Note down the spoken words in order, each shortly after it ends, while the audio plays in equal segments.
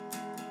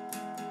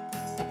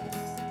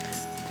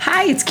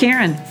Hi, it's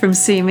Karen from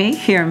See Me,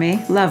 Hear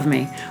Me, Love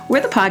Me.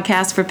 We're the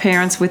podcast for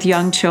parents with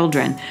young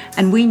children,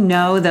 and we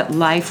know that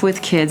life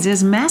with kids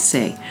is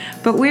messy,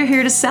 but we're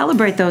here to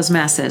celebrate those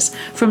messes,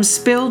 from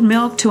spilled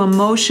milk to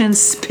emotions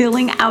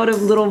spilling out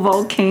of little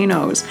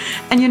volcanoes.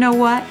 And you know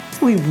what?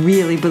 We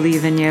really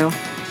believe in you.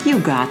 You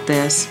got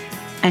this,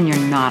 and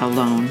you're not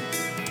alone.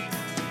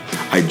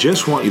 I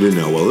just want you to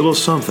know a little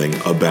something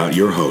about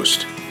your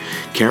host.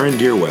 Karen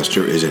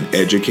Deerwester is an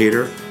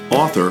educator,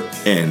 author,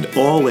 and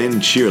all-in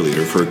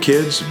cheerleader for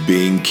kids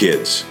being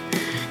kids.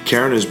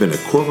 Karen has been a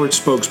corporate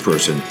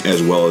spokesperson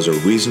as well as a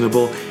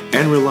reasonable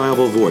and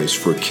reliable voice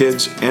for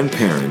kids and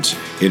parents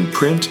in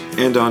print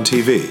and on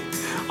TV,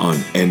 on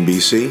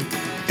NBC,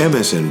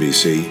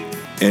 MSNBC,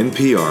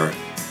 NPR,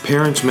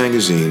 Parents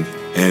Magazine,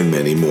 and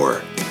many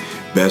more.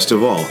 Best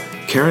of all,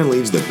 Karen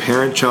leads the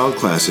parent-child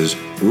classes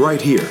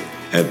right here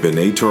at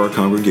B'nai Torah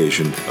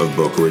Congregation of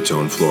Boca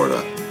Raton,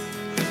 Florida.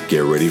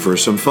 Get ready for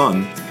some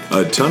fun,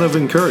 a ton of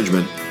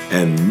encouragement,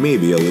 and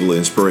maybe a little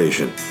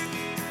inspiration.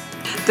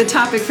 The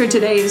topic for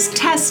today is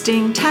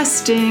testing.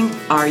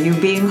 Are you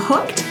being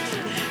hooked?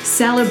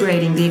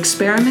 Celebrating the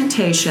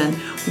experimentation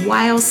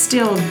while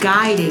still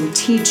guiding,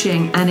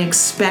 teaching, and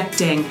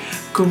expecting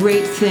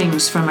great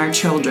things from our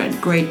children.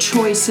 Great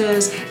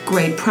choices,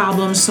 great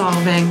problem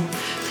solving.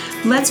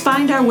 Let's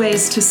find our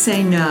ways to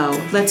say no.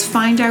 Let's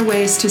find our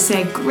ways to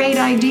say great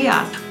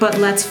idea. But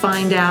let's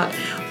find out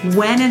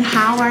when and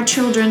how our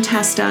children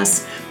test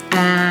us,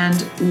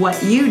 and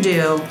what you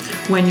do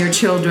when your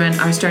children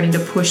are starting to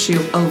push you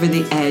over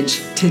the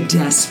edge to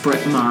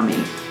desperate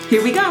mommy.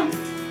 Here we go.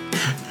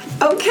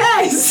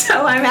 Okay,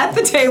 so I'm at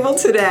the table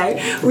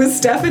today with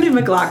Stephanie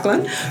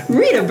McLaughlin,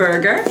 Rita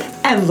Berger,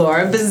 and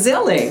Laura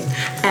Basili.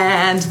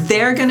 And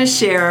they're going to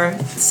share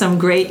some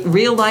great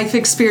real-life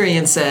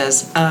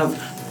experiences of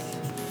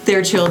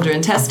their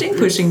children testing,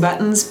 pushing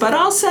buttons, but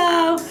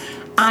also,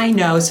 I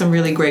know, some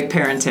really great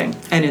parenting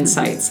and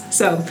insights.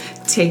 So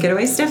take it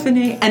away,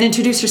 Stephanie, and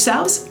introduce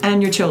yourselves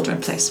and your children,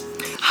 please.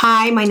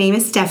 Hi, my name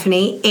is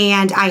Stephanie,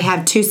 and I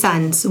have two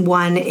sons.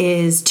 One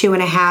is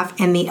 2.5,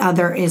 and the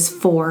other is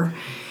 4.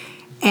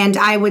 And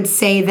I would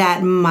say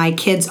that my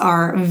kids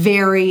are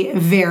very,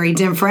 very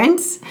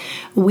different.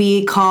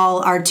 We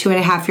call our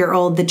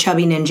 2.5-year-old the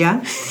chubby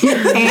ninja.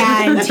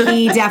 And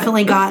he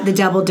definitely got the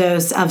double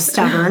dose of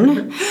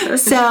stubborn.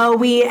 So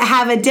we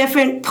have a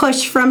different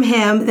push from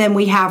him than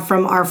we have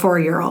from our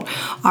 4-year-old.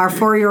 Our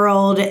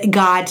 4-year-old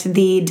got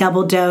the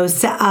double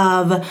dose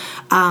of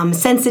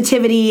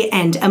sensitivity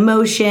and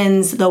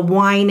emotions, the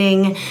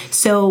whining.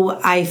 So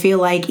I feel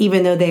like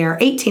even though they are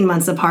 18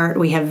 months apart,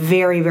 we have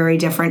very, very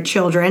different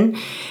children.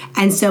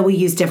 And so we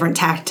use different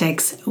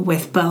tactics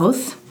with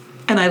both.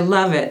 And I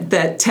love it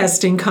that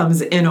testing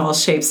comes in all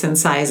shapes and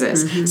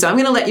sizes. Mm-hmm. So I'm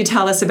going to let you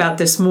tell us about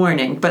this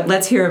morning, but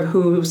let's hear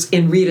who's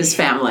in Rita's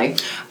family.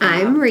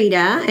 I'm Rita,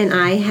 and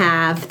I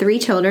have 3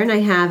 children. I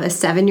have a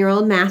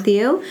 7-year-old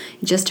Matthew.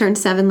 He just turned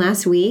 7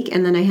 last week.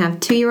 And then I have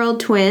 2-year-old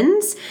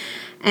twins.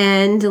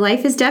 And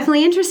life is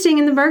definitely interesting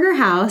in the Berger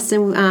house.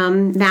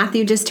 And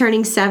Matthew just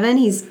turning 7.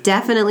 He's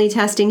definitely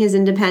testing his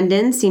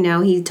independence. You know,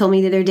 he told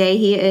me the other day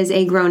he is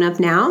a grown-up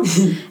now,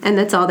 and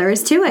that's all there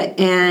is to it.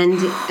 And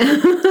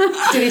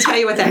did he tell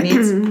you what that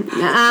means?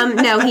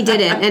 No, he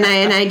didn't. And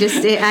I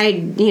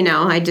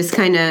just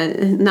kind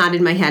of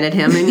nodded my head at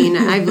him. I mean,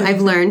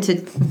 I've learned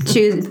to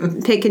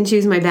pick and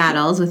choose my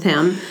battles with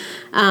him.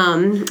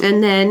 And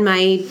then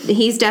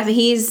he's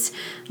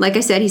like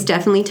I said, he's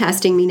definitely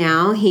testing me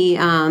now.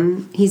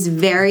 He's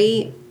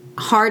very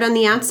hard on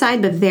the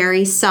outside, but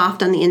very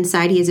soft on the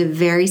inside. He is a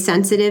very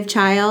sensitive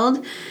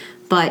child,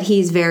 but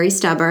he's very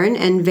stubborn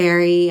and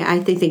I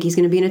think he's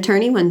going to be an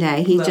attorney one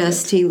day. He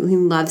loves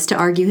to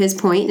argue his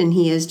point, and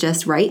he is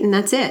just right, and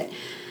that's it.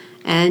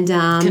 And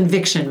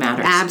conviction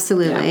matters.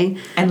 Absolutely.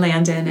 Yeah. And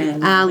Landon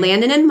and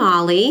Landon and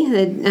Molly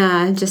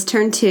that just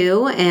turned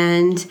 2,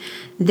 and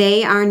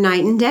they are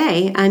night and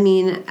day. I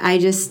mean,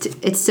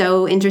 it's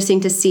so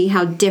interesting to see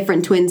how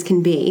different twins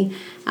can be.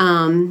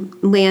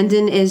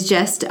 Landon is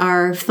just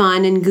our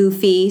fun and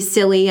goofy,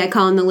 silly. I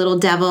call him the little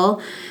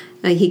devil.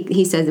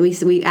 He says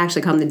we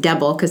actually call him the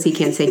devil because he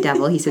can't say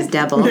devil. He says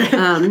devil.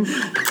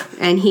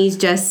 And he's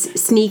just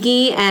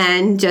sneaky,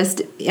 and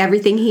just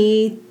everything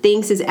he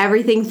thinks is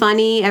everything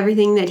funny.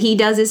 Everything that he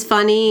does is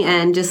funny,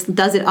 and just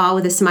does it all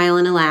with a smile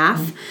and a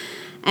laugh.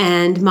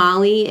 And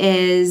Molly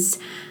is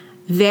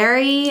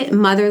very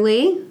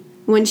motherly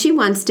when she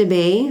wants to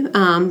be,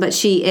 but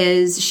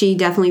she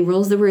definitely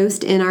rules the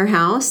roost in our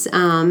house.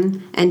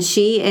 And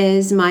she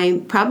is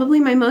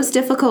probably my most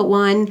difficult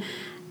one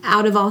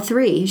out of all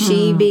 3.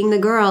 She, being the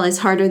girl, is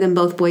harder than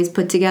both boys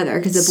put together,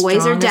 because the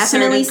boys are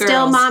definitely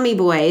still mommy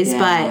boys,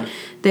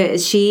 but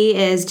she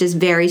is just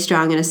very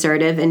strong and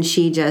assertive, and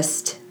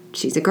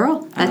she's a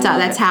girl.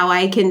 That's how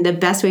I can. The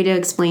best way to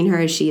explain her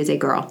is she is a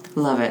girl.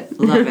 Love it.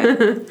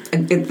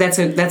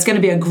 That's going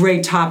to be a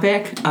great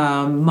topic.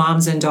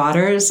 Moms and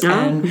daughters.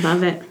 And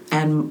love it.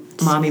 And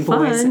mommy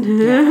boys.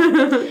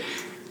 Yeah.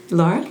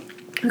 Laura.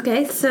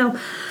 Okay, so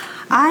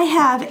I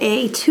have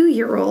a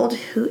 2-year-old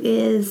who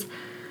is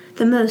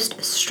the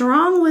most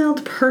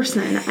strong-willed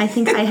person I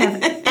think I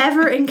have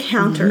ever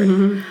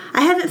encountered.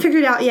 I haven't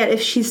figured out yet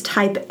if she's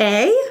type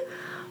A,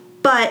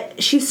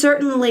 but she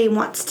certainly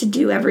wants to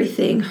do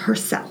everything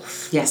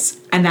herself. Yes,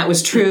 and that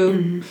was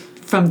true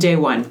from day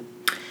one.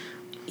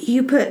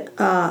 You put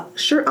a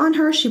shirt on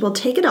her, she will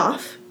take it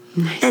off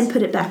and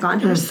put it back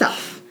on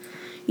herself.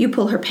 You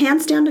pull her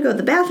pants down to go to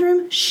the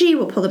bathroom, she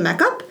will pull them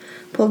back up,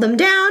 pull them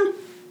down,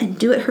 and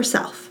do it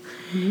herself.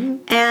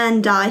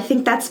 And I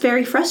think that's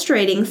very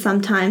frustrating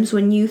sometimes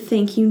when you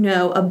think you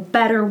know a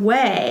better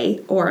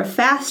way or a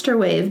faster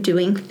way of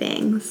doing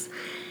things.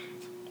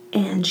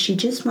 And she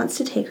just wants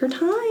to take her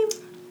time.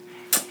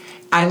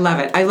 I love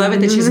it. I love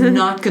it that she's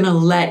not going to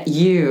let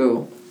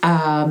you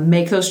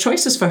make those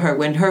choices for her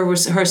when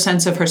her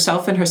sense of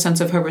herself and her sense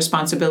of her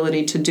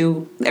responsibility to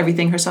do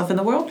everything herself in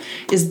the world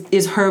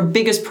is her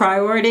biggest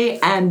priority.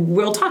 And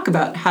we'll talk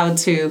about how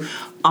to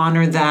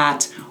honor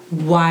that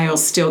while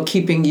still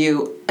keeping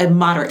you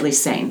moderately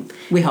sane,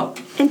 we hope.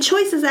 And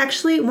choice is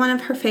actually one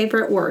of her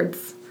favorite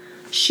words.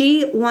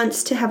 She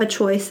wants to have a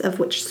choice of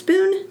which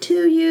spoon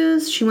to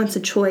use. She wants a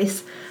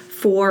choice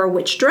for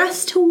which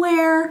dress to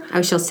wear.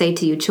 I shall say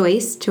to you,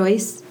 choice.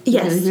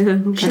 Yes.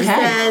 Okay. She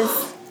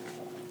says,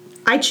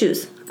 I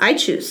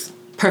choose.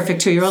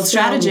 Perfect 2-year-old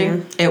strategy. yeah.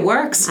 It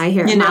works. I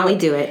hear Molly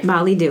do it.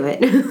 Molly do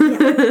it.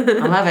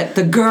 I love it.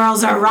 The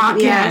girls are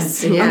rocking.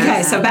 Yes.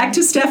 Okay, so back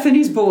to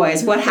Stephanie's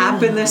boys. What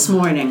happened this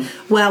morning?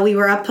 Well, we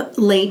were up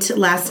late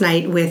last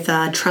night with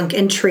trunk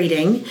and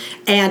treating,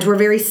 and we're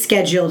very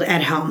scheduled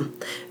at home.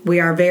 We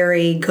are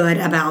very good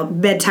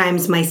about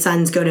bedtimes. My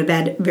sons go to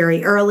bed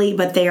very early,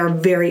 but they are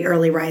very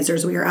early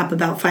risers. We are up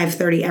about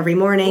 5:30 every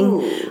morning.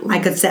 Ooh. I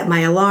could set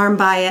my alarm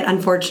by it,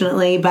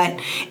 unfortunately, but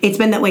it's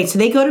been that way. So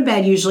they go to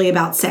bed usually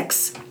about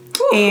 6.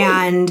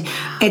 And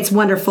it's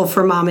wonderful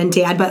for mom and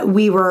dad, but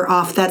we were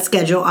off that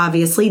schedule,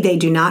 obviously. They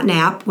do not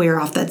nap. We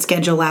were off that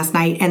schedule last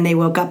night, and they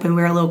woke up and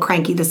we were a little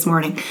cranky this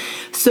morning.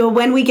 So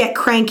when we get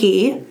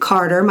cranky,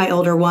 Carter, my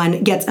older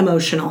one, gets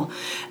emotional.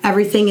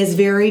 Everything is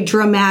very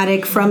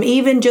dramatic, from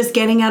even just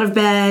getting out of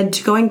bed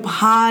to going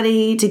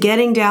potty to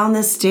getting down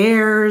the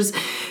stairs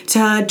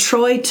to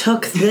Troy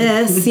took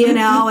this,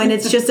 and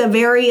it's just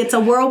it's a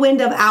whirlwind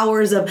of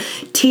hours of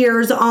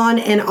tears on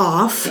and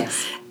off.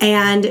 Yes.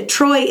 And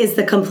Troy is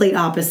the complete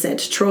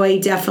opposite.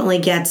 Troy definitely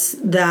gets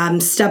the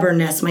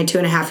stubbornness. My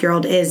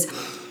 2.5-year-old is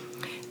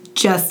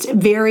just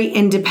very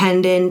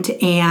independent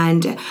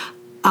and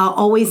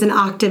always an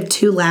octave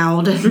too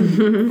loud,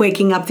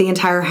 waking up the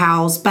entire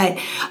house. But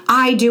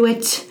I do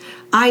it,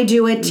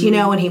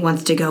 and he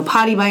wants to go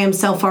potty by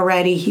himself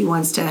already. He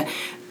wants to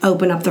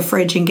open up the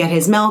fridge and get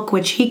his milk,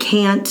 which he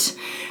can't,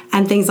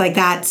 and things like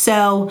that.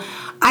 So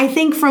I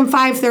think from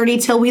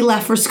 5:30 till we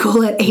left for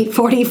school at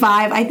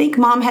 8:45, I think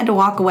mom had to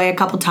walk away a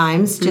couple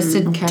times just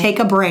to take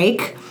a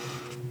break.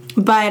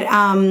 But,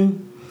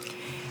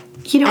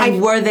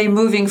 were they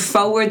moving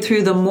forward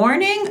through the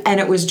morning and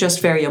it was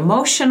just very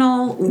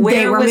emotional?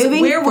 Where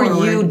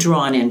were you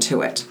drawn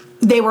into it?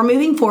 They were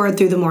moving forward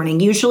through the morning.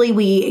 Usually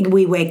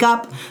we wake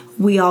up,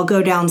 we all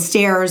go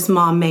downstairs,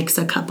 mom makes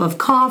a cup of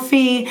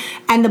coffee,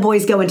 and the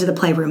boys go into the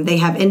playroom. They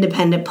have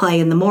independent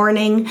play in the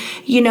morning,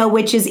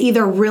 which is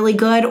either really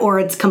good or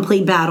it's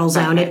complete battle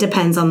zone. Right. It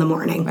depends on the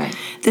morning. Right.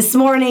 This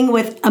morning,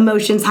 with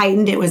emotions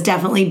heightened, it was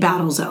definitely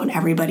battle zone.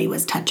 Everybody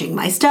was touching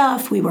my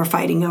stuff. We were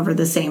fighting over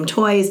the same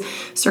toys.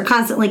 So you're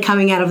constantly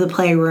coming out of the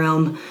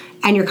playroom,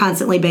 and you're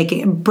constantly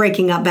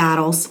breaking up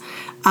battles.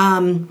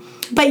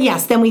 But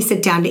yes, then we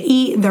sit down to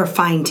eat. They're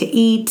fine to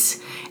eat.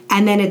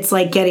 And then it's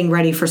like getting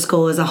ready for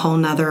school is a whole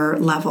nother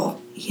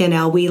level. We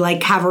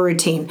have a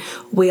routine.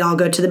 We all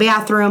go to the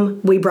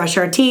bathroom. We brush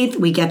our teeth.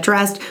 We get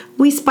dressed.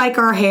 We spike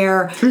our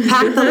hair,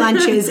 pack the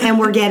lunches, and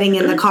we're getting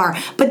in the car.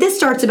 But this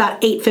starts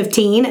about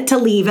 8:15 to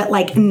leave at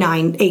like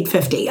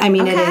 8:50. I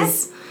mean,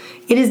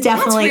 It is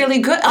definitely That's really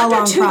good. a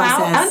long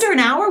process. Under an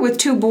hour with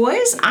 2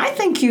 boys, I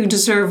think you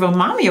deserve a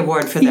mommy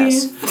award for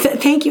this.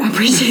 Thank you. I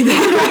appreciate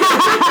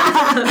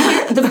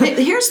that.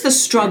 Here's the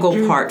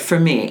struggle part for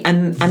me,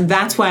 and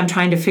that's why I'm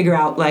trying to figure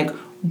out,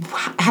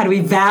 how to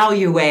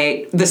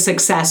evaluate the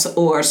success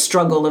or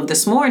struggle of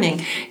this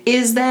morning,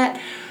 is that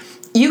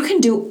you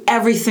can do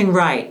everything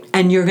right,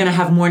 and you're going to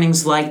have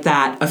mornings like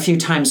that a few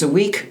times a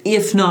week,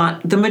 if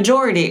not the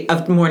majority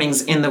of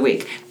mornings in the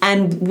week.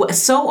 And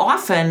so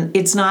often,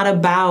 it's not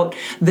about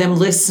them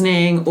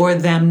listening or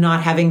them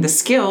not having the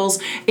skills.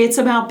 It's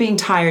about being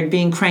tired,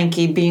 being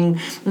cranky,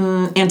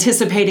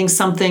 anticipating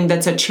something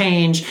that's a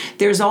change.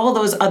 There's all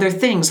those other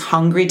things,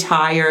 hungry,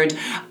 tired,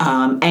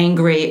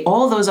 angry,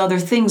 all those other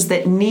things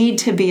that need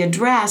to be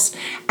addressed.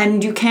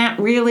 And you can't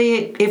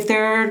really, if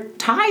they're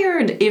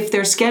tired, if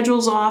their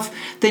schedule's off,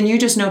 then you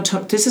just know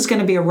this is going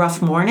to be a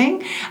rough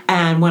morning.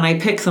 And when I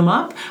pick them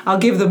up, I'll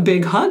give them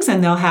big hugs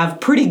and they'll have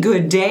pretty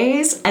good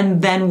days,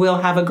 and then we'll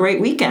have a great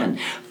weekend.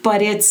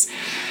 But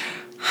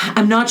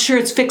I'm not sure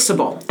it's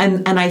fixable.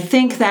 And I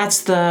think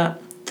that's the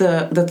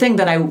the thing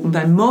that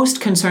I'm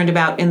most concerned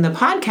about in the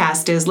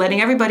podcast is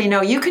letting everybody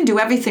know you can do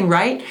everything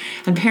right,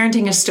 and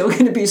parenting is still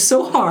going to be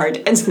so hard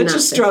and such a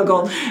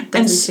struggle.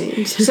 Doesn't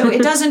change. So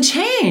it doesn't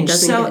change.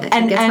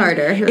 It gets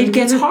harder. It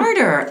gets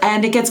harder,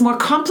 and it gets more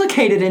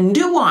complicated and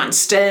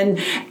nuanced,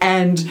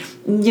 and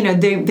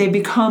they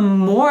become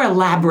more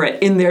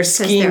elaborate in their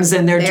schemes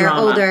and their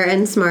drama. They're older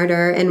and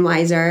smarter and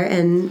wiser,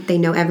 and they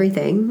know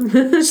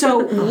everything.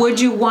 So would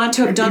you want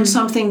to have done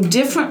something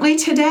differently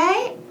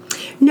today?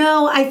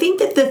 No, I think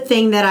that the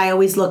thing that I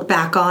always look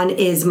back on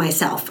is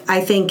myself.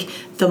 I think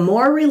the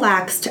more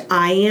relaxed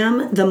I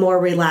am, the more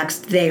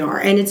relaxed they are.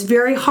 And it's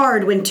very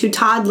hard when two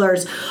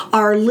toddlers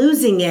are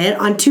losing it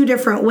on two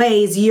different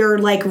ways. You're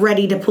like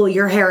ready to pull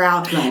your hair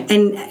out. Right.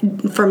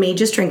 And for me,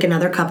 just drink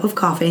another cup of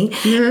coffee.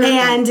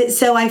 And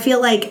so I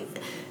feel like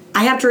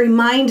I have to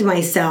remind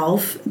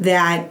myself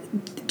that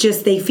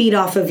just they feed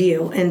off of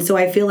you. And so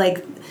I feel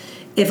like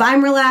if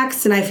I'm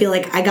relaxed and I feel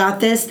like I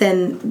got this,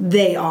 then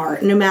they are,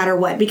 no matter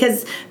what.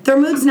 Because their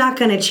mood's not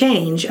going to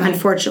change,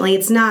 unfortunately.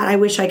 It's not. I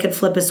wish I could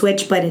flip a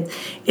switch, but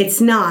it's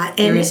not.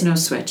 And there is no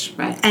switch,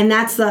 right? And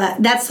that's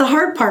the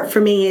hard part for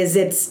me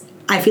is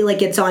I feel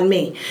like it's on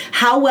me.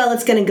 How well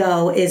it's going to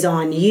go is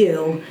on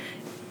you.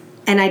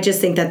 And I just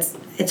think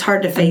it's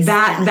hard to face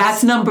that.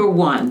 That's number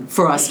one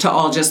for us to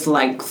all just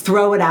like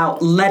throw it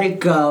out, let it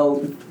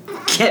go,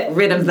 get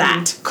rid of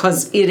that,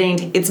 because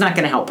it's not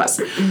going to help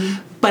us.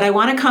 But I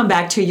want to come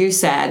back to you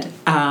said,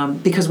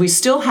 because we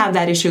still have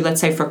that issue, let's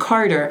say for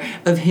Carter,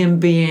 of him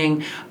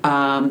being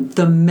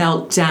the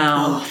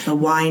meltdown. The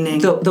whining.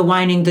 The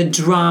whining, the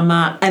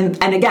drama.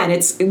 And again,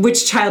 it's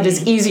which child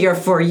is easier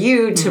for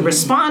you to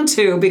respond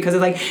to, because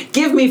it's like,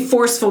 give me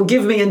forceful,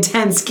 give me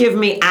intense, give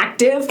me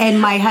active.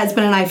 And my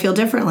husband and I feel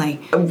differently.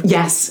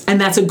 Yes,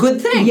 and that's a good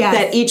thing. Yes.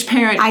 That each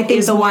parent I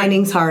think the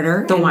whining's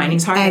harder. The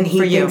whining's harder and he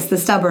for you. thinks the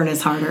stubborn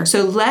is harder.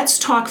 So let's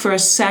talk for a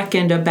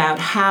second about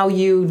how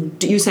you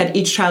said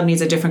each child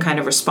needs a different kind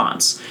of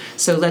response.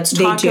 So let's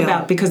talk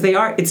about, because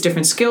it's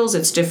different skills,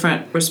 it's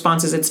different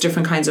responses, it's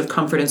different kinds of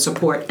comfort and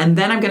support. And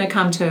then I'm going to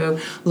come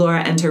to Laura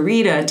and to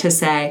Rita to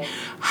say,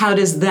 how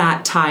does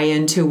that tie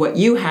into what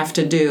you have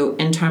to do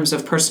in terms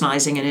of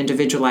personalizing and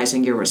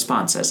individualizing your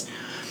responses?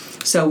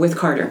 So with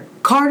Carter.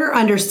 Carter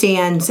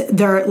understands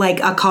they're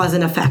like a cause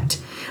and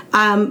effect.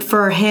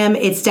 For him,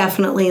 it's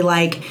definitely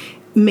like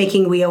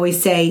we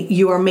always say,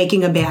 you are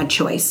making a bad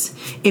choice.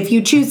 If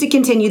you choose to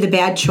continue the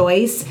bad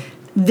choice,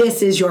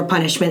 this is your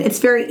punishment. It's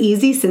very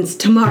easy, since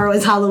tomorrow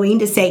is Halloween,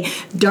 to say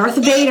Darth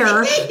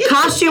Vader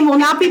costume will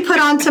not be put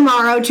on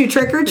tomorrow to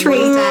trick or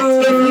treat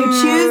if you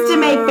choose to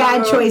make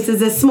bad choices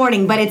this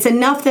morning. But it's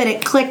enough that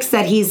it clicks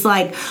that he's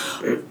like,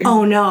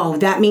 oh no,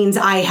 that means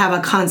I have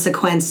a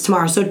consequence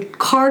tomorrow. So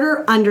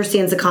Carter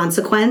understands the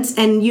consequence,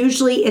 and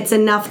usually it's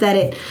enough that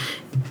it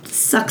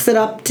sucks it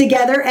up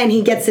together and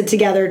he gets it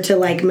together to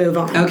like move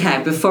on.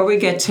 Okay, before we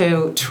get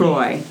to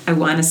Troy, I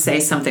want to say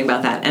something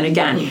about that. And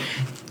again,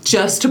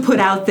 just to put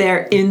out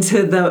there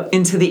into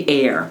the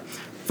air.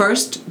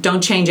 First,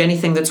 don't change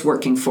anything that's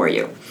working for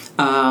you.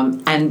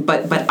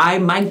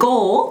 My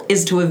goal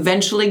is to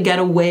eventually get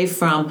away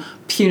from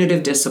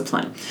punitive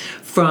discipline,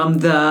 from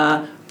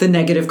the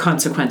negative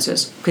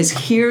consequences. Because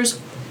here's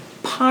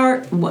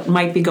part what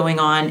might be going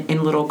on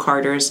in little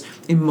Carter's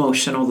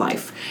emotional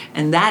life.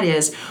 And that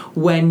is,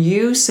 when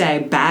you say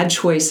bad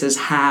choices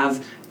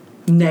have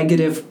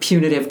negative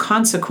punitive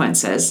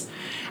consequences,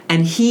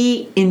 and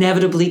he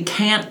inevitably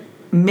can't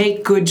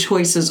make good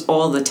choices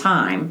all the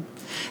time,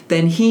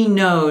 then he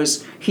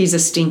knows he's a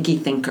stinky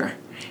thinker.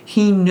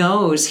 He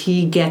knows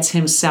he gets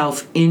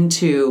himself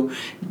into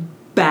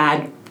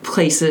bad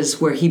places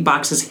where he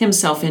boxes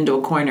himself into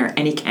a corner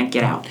and he can't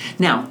get out.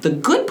 Now, the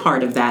good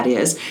part of that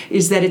is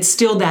that it's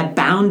still that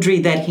boundary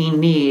that he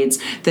needs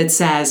that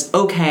says,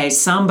 okay,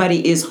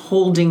 somebody is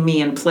holding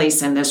me in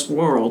place in this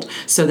world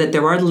so that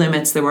there are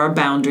limits, there are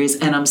boundaries,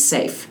 and I'm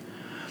safe.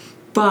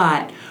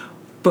 But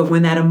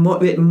when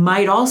it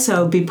might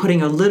also be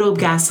putting a little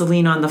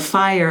gasoline on the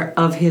fire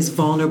of his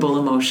vulnerable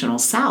emotional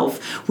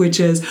self, which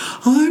is,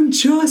 I'm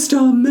just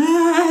a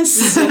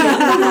mess, and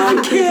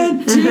I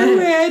can't do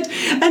it,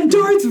 and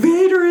Darth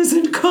Vader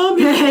isn't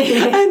coming,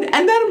 and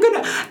then I'm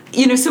gonna,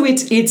 so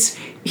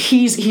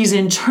he's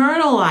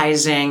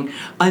internalizing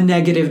a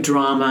negative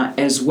drama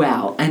as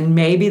well, and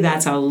maybe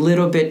that's a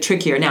little bit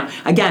trickier. Now,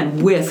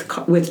 again, with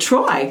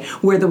Troy,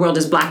 where the world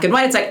is black and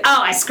white, it's like,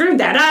 oh, I screwed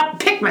that up,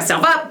 picked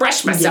myself up,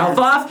 brushed myself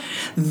off.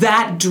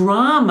 That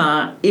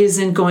drama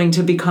isn't going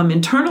to become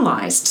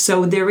internalized.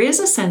 So there is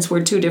a sense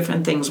where two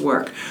different things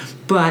work.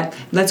 But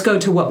let's go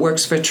to what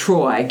works for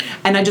Troy.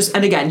 And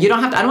again,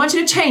 I don't want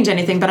you to change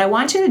anything, but I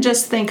want you to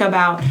just think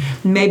about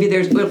maybe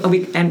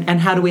and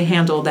how do we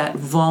handle that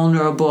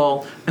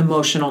vulnerable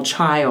emotional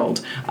child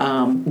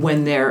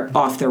when they're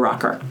off their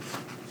rocker.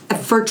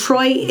 For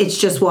Troy, it's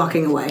just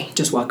walking away.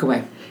 Just walk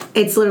away.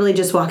 It's literally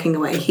just walking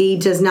away. He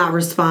does not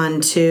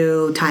respond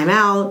to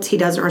timeout. He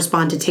doesn't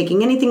respond to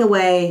taking anything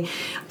away.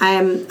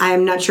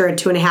 I'm not sure at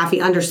 2.5 he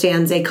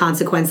understands a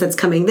consequence that's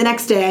coming the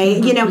next day.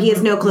 Mm-hmm. He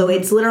has no clue.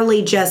 It's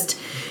literally just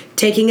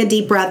taking a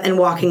deep breath and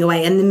walking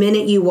away. And the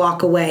minute you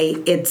walk away,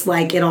 it's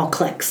like it all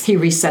clicks. He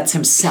resets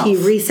himself. He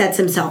resets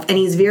himself, and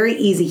he's very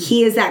easy.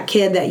 He is that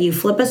kid that you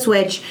flip a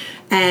switch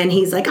and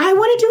he's like, I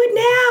want to do it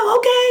now.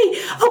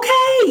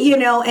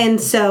 Okay.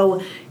 And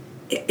so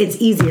it's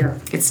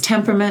easier. It's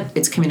temperament,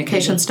 it's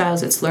communication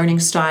styles, it's learning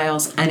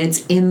styles, and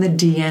it's in the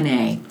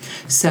DNA.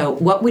 So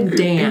what would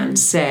Dan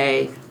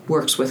say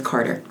works with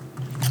Carter?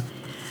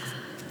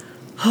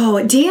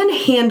 Oh, Dan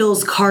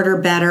handles Carter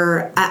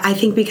better, I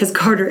think, because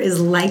Carter is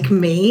like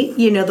me,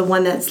 the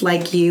one that's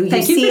like you.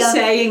 Thank you for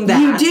saying that.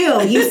 You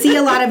do. You see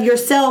a lot of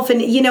yourself,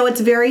 and,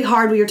 it's very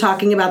hard. We were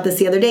talking about this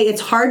the other day.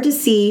 It's hard to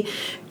see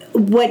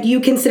what you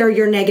consider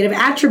your negative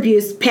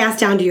attributes passed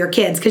down to your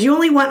kids, because you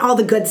only want all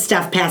the good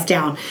stuff passed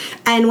down.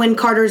 And when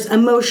Carter's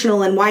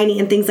emotional and whiny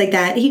and things like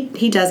that,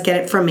 he does get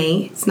it from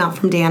me. It's not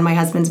from Dan. My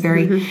husband's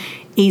very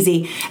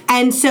easy.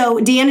 And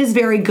so Dan is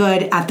very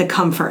good at the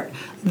comfort,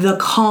 the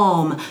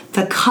calm,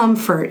 the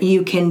comfort.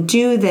 You can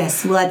do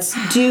this. Let's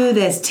do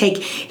this.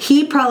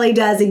 He probably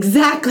does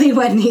exactly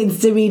what needs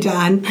to be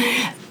done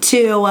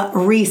to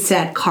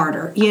reset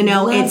Carter.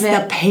 It's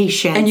the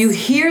patience. And you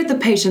hear the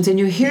patience, and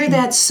you hear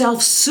that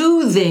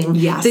self-soothing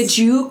that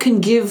you can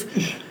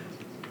give,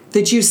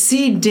 that you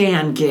see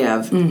Dan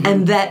give,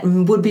 and that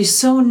would be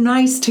so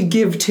nice to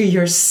give to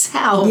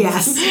yourself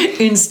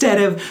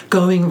instead of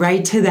going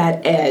right to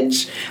that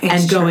edge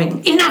and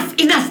going, enough,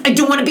 I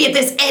don't want to be at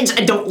this edge,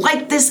 I don't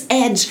like this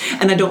edge,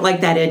 and I don't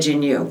like that edge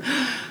in you.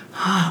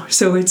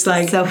 So it's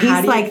like... So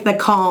he's like the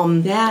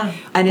calm. Yeah.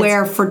 And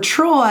where for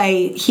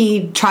Troy,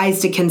 he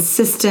tries to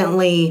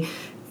consistently...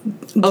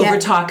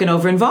 over-talk and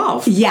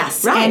over-involve.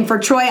 Yes. Right. And for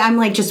Troy, I'm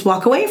like, just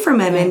walk away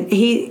from him. And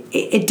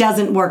it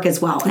doesn't work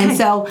as well. Okay. And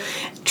so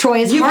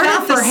Troy is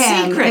harder for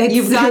him.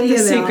 You've got the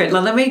secret.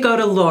 Well, let me go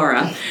to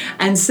Laura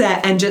and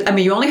say,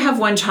 you only have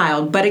one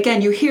child, but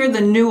again, you hear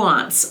the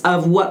nuance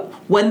of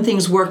when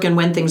things work and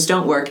when things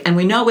don't work. And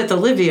we know with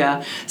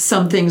Olivia,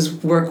 some things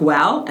work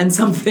well and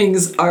some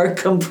things are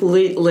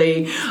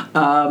completely,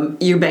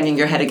 you're banging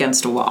your head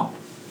against a wall.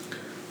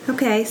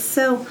 Okay,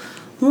 so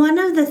one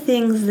of the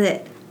things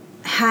that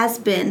has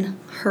been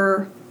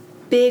her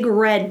big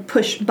red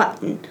push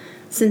button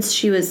since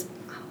she was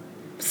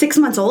 6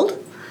 months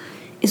old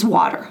is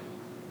water.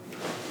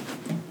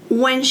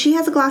 When she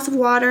has a glass of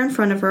water in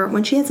front of her,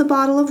 when she has a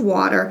bottle of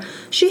water,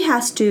 she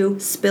has to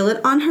spill it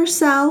on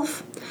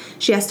herself.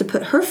 She has to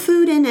put her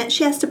food in it.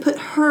 She has to put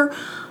her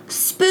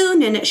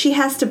spoon in it. She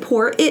has to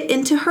pour it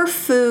into her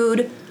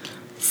food.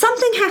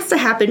 Something has to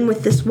happen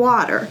with this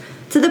water,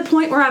 to the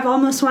point where I've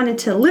almost wanted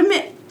to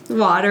limit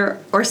water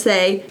or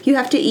say you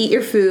have to eat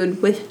your food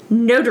with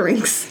no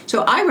drinks.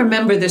 So I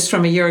remember this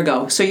from a year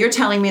ago. So you're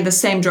telling me the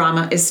same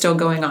drama is still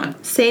going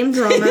on. Same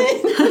drama.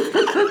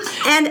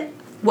 And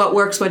what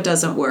works, what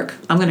doesn't work?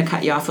 I'm going to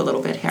cut you off a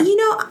little bit here.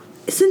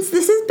 Since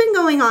this has been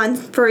going on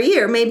for a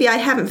year, maybe I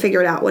haven't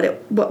figured out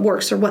what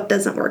works or what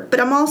doesn't work.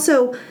 But I'm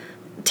also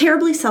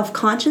terribly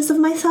self-conscious of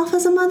myself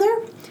as a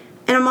mother,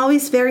 and I'm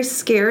always very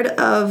scared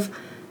of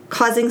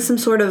causing some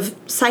sort of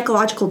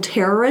psychological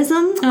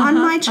terrorism on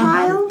my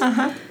child.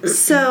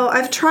 So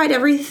I've tried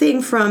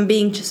everything from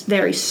being just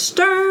very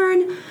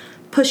stern,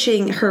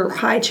 pushing her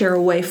high chair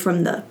away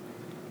from the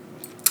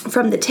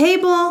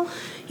table,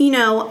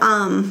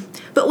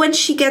 but when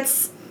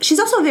she's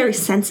also a very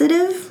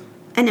sensitive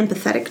and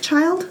empathetic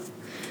child.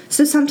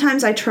 So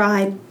sometimes I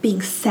try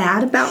being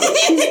sad about what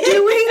she's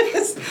doing.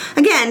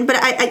 Again, but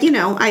I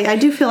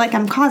do feel like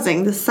I'm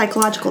causing this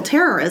psychological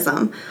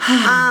terrorism.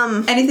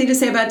 Anything to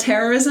say about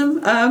terrorism,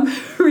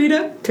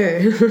 Rita?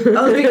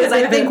 Because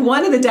I think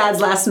one of the dads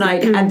last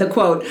night had the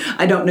quote,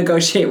 "I don't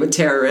negotiate with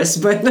terrorists,"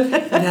 but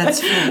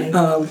that's funny.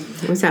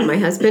 Was that my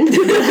husband?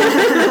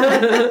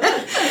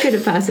 Could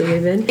have possibly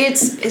been.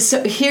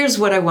 So here's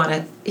what I want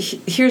to.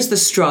 Here's the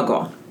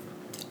struggle.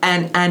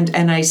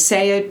 And I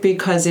say it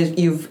because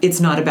it's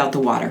not about the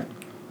water.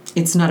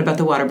 It's not about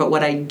the water. But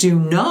what I do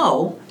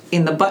know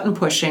in the button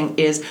pushing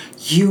is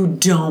you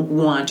don't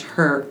want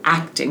her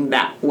acting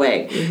that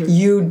way.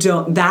 You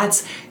don't.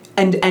 That's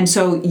and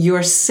so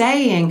you're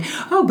saying,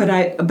 but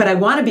I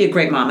want to be a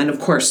great mom, and of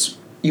course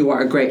you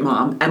are a great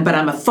mom, but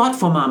I'm a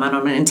thoughtful mom, and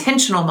I'm an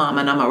intentional mom,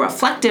 and I'm a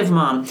reflective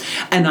mom,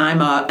 and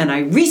I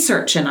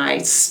research and I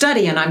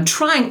study and I'm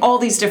trying all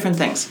these different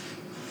things.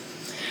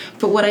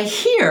 But what I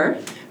hear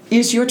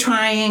is you're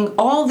trying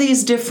all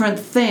these different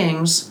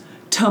things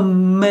to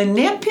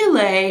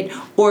manipulate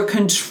or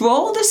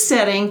control the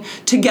setting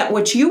to get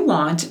what you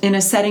want in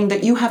a setting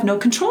that you have no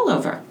control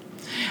over.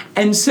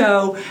 And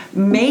so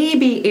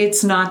maybe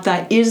it's not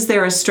that, is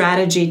there a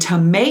strategy to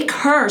make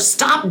her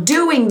stop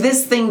doing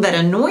this thing that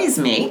annoys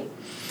me?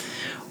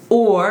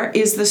 Or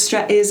is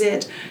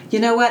it, you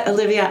know what,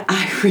 Olivia,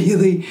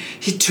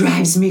 it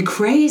drives me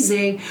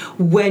crazy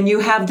when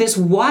you have this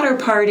water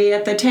party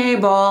at the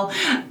table.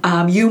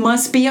 You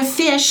must be a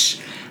fish,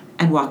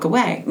 and walk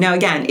away. Now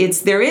again,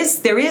 there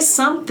is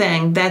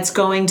something that's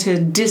going to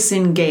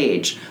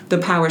disengage the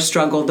power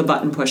struggle, the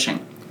button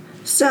pushing.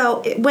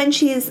 So when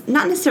she's,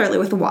 not necessarily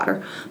with the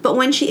water, but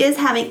when she is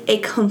having a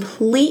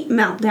complete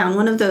meltdown,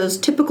 one of those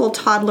typical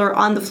toddler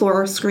on the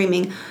floor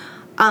screaming,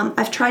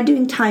 I've tried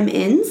doing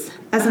time-ins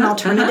as an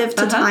alternative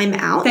to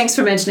time-out. Thanks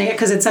for mentioning it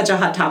because it's such a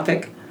hot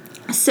topic.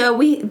 So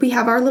we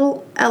have our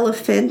little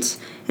elephant,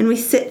 and we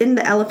sit in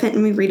the elephant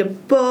and we read a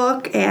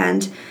book,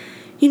 and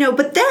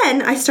but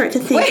then I start to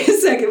think, Wait a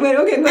second.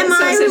 Okay. Am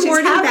I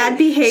rewarding bad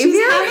behavior?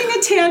 She's having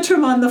a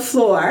tantrum on the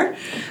floor,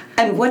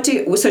 and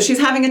so she's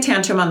having a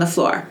tantrum on the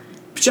floor.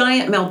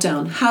 Giant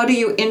meltdown. How do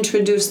you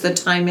introduce the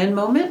time-in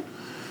moment?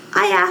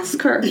 I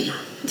ask her,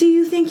 do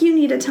you think you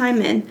need a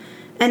time-in?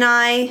 And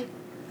I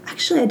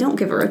don't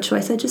give her a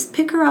choice. I just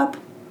pick her up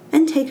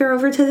and take her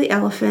over to the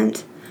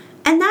elephant.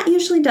 And that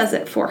usually does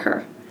it for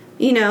her,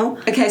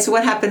 Okay, so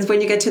what happens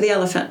when you get to the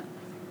elephant?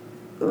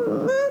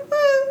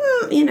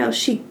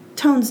 She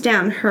tones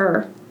down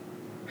her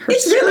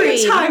It's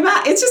really a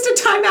timeout. It's just a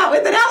timeout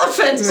with an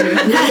elephant.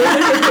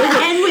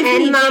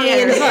 and mommy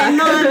and a book. And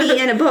mommy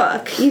and a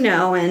book,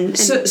 and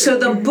So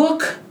the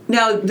book,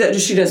 now,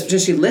 does she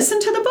listen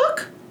to the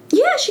book?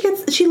 yeah,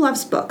 she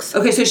loves books.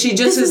 Okay, so she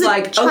just This is is a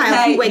like, child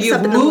okay, who wakes you've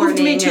up in the moved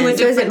me morning to a and-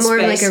 So is different it more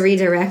space. like a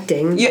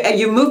redirecting?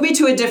 You moved me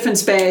to a different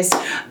space.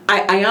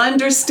 I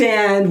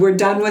understand. We're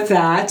done with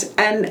that.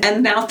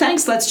 And now,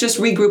 thanks. Let's just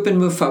regroup and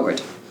move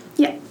forward.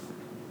 Yeah.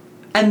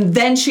 And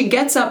then she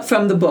gets up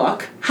from the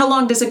book. How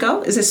long does it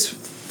go? Is this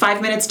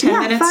 5 minutes, 10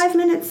 minutes? 5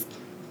 minutes,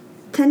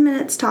 10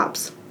 minutes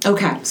tops.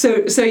 Okay.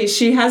 So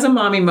she has a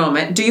mommy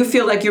moment. Do you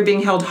feel like you're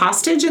being held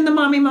hostage in the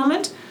mommy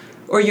moment?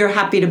 Or you're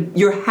happy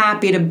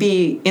to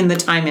be in the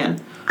time in?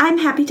 I'm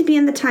happy to be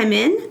in the time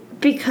in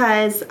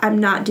because I'm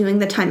not doing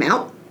the time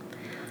out.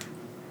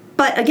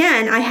 But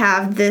again, I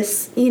have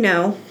this,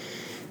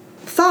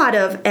 thought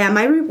of, am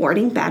I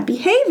rewarding bad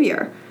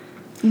behavior?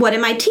 What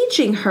am I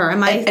teaching her?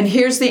 And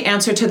here's the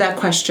answer to that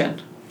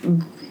question.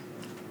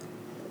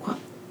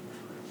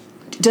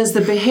 Does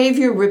the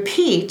behavior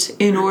repeat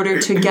in order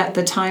to get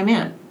the time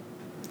in?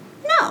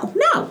 No.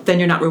 No. Then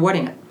you're not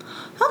rewarding it.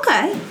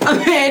 Okay.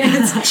 Okay,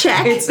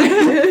 Check.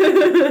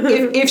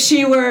 if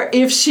she were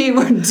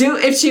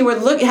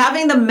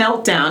having the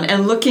meltdown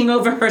and looking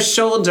over her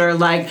shoulder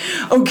like,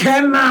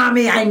 okay,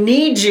 mommy, I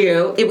need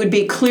you, it would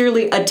be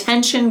clearly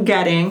attention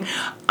getting,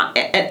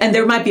 and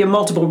there might be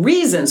multiple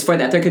reasons for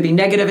that. There could be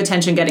negative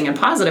attention getting and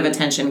positive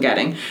attention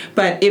getting.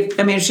 But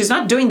if she's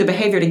not doing the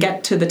behavior to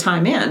get to the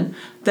time in,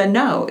 then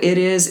no,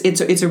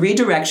 it's a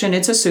redirection,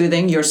 it's a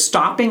soothing. You're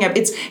stopping.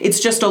 It's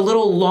just a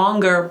little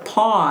longer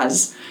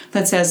pause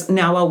that says,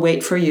 now I'll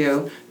wait for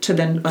you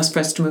for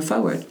us to move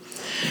forward.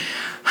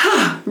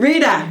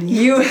 Rita,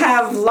 you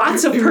have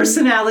lots of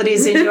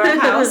personalities in your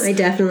house. I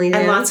definitely do.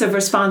 And lots of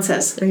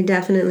responses. I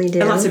definitely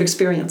do. And lots of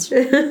experience. I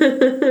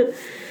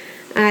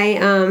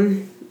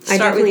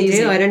definitely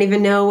do. I don't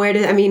even know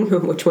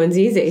which one's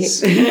easy.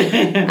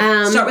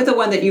 Start with the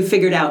one that you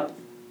figured out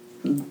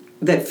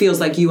that feels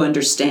like you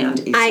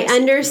understand. I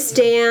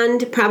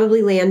understand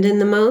probably Landon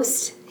the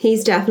most.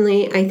 He's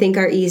definitely, I think,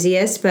 our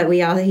easiest, but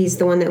he's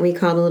the one that we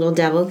call the little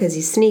devil because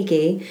he's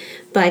sneaky.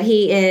 But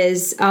he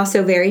is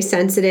also very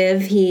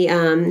sensitive.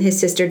 His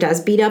sister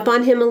does beat up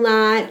on him a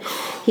lot.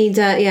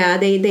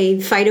 They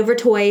fight over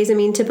toys.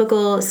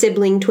 Typical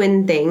sibling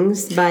twin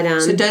things.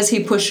 But so does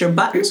he push your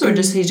buttons, or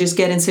does he just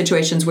get in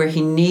situations where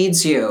he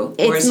needs you?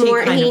 It's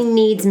more he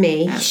needs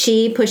me. Yeah.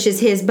 She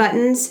pushes his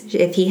buttons.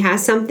 If he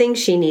has something,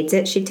 she needs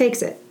it. She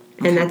takes it.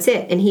 And that's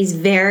it. And he's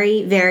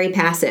very, very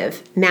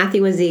passive.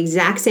 Matthew was the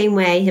exact same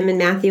way. Him and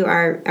Matthew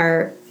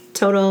are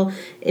total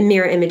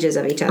mirror images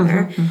of each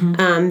other.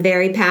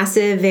 Very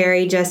passive,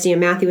 very just,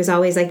 Matthew was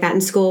always like that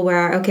in school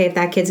where, okay, if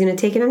that kid's going to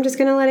take it, I'm just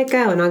going to let it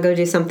go and I'll go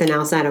do something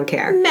else. I don't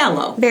care.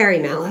 Mellow. Very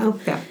mellow.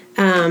 Yeah.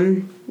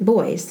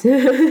 Boys.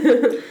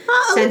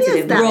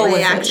 Sensitive that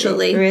way,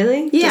 actually.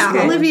 Really?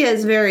 Yeah, Olivia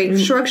is very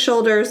shrug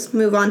shoulders,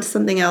 move on to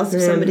something else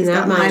if somebody's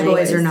got My my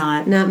boys are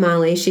not. Not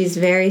Molly. She's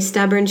very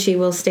stubborn. She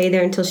will stay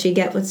there until she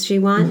gets what she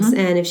wants.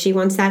 And if she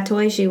wants that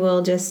toy, she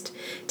will just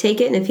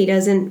take it. And if he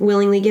doesn't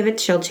willingly give it,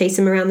 she'll chase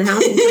him around the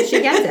house until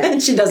she gets it.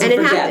 And she doesn't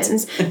forget. forget.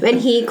 Happens. And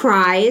he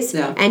cries.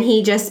 Yeah. And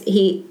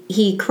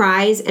he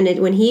cries. And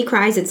when he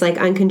cries, it's like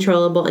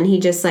uncontrollable. And he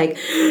just like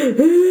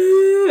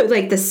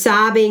the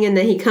sobbing, and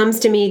then he comes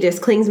to me,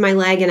 just clings my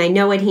leg, and I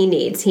know what he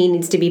needs. He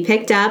needs to be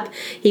picked up.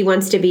 He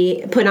wants to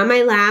be put on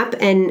my lap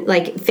and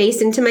like face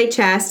into my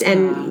chest,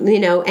 and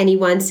and he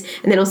wants,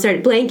 and then I'll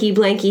start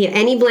blankie,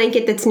 any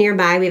blanket that's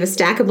nearby. We have a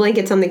stack of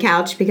blankets on the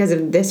couch because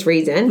of this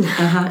reason.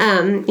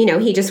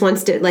 He just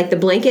wants to like the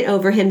blanket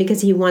over him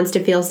because he wants to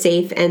feel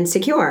safe and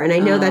secure. And I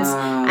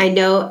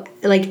know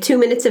like 2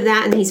 minutes of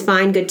that and he's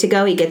fine, good to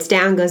go. He gets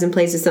down, goes and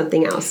plays with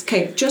something else.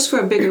 Okay, just for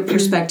a bigger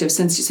perspective,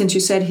 since you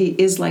said he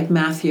is like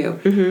Matthew.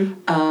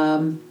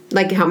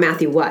 Like how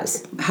Matthew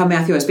was.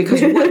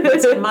 Because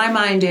what's in my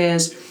mind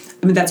is,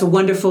 that's a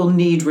wonderful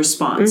need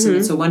response, and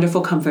it's a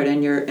wonderful comfort,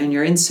 and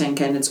you're in sync,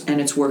 and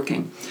it's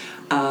working.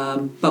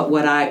 But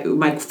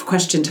my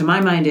question to my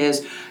mind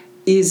is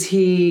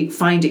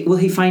will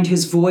he find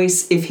his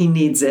voice if he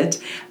needs it,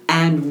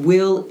 and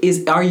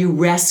are you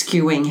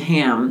rescuing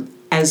him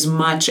as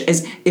much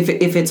as if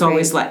it's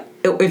always like,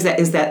 if that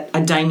is that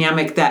a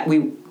dynamic that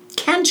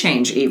can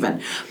change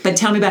even. But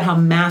tell me about how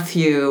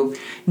Matthew,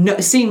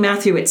 seeing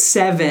Matthew at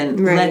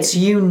 7 lets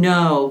you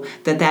know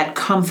that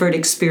comfort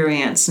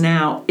experience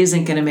now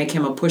isn't going to make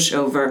him a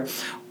pushover,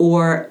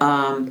 or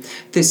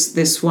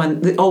this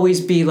one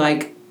always be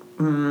like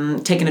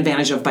taken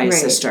advantage of by his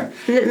sister.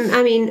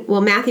 I mean,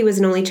 well, Matthew was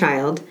an only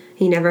child.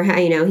 He never had,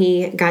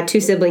 he got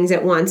 2 siblings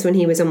at once when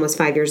he was almost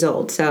 5 years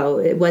old. So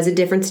it was a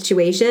different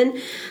situation.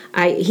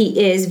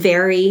 He is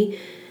very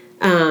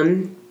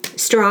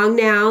strong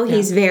now. Yeah.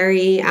 He's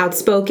very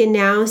outspoken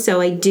now.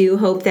 So I do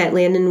hope that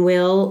Landon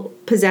will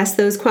possess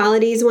those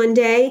qualities one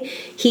day.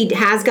 He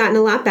has gotten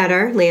a lot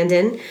better,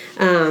 Landon.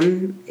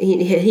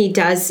 He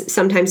does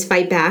sometimes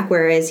fight back,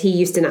 whereas he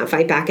used to not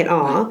fight back at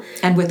all.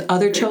 And with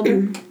other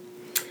children?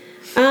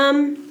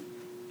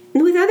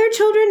 With other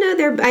children,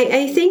 no.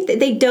 I think that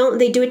they do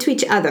it to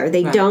each other.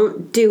 They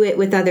don't do it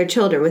with other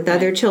children. With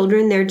other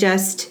children, they're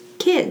just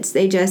kids.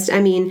 They just,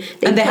 they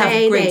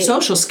have great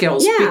social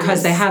skills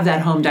because they have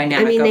that home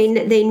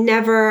dynamic. They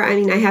never, I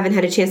haven't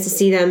had a chance to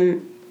see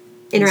them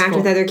interact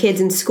with other kids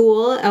in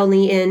school,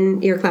 only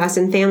in your class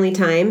and family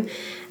time.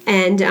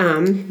 And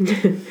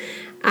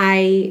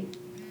I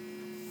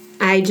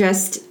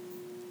just...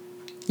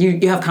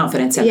 You have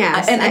confidence in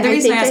yes, it. And the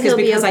reason I ask is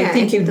because okay. I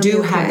think you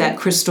do have that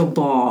crystal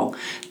ball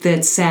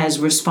that says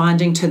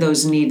responding to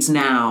those needs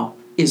now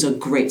is a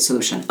great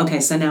solution. Okay,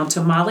 so now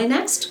to Molly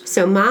next.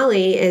 So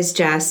Molly is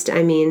just,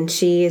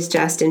 she is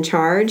just in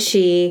charge.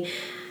 She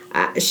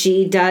has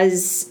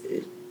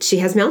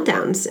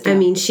meltdowns.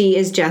 Yeah. She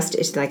is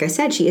just, like I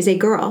said, she is a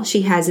girl.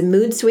 She has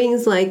mood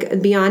swings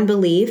like beyond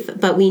belief,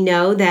 but we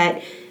know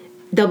that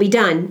they'll be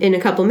done in a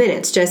couple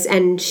minutes.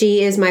 And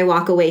she is my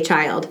walk away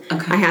child.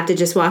 Okay. I have to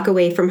just walk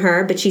away from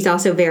her, but she's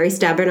also very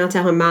stubborn. I'll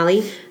tell her,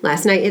 Molly,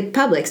 last night at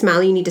Publix,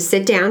 Molly, you need to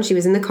sit down. She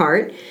was in the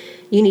cart.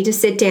 You need to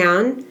sit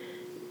down,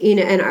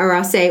 or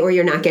I'll say, or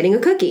you're not getting a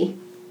cookie.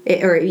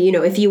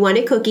 If you want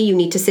a cookie, you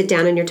need to sit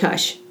down on your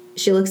tush.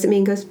 She looks at me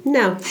and goes,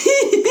 no.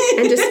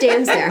 And just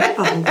stands there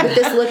with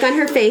this look on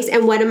her face.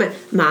 And what am I,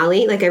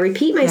 Molly? Like I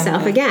repeat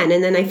myself again.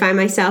 And then I find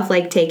myself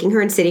like taking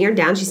her and sitting her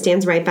down. She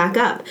stands right back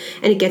up.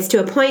 And it gets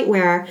to a point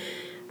where,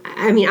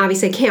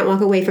 obviously I can't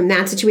walk away from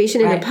that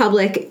situation in a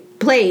public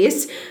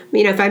place.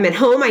 If I'm at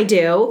home, I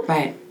do.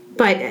 Right.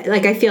 But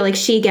I feel like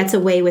she gets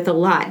away with a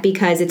lot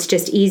because it's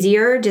just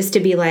easier just to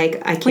be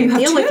like, I can't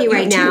deal with you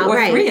right now,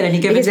 or 3 at any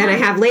given because time. Then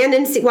I have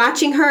Landon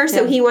watching her,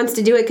 so he wants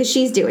to do it because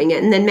she's doing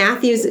it, and then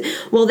Matthew's,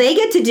 well, they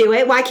get to do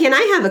it. Why can't I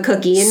have a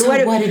cookie? And so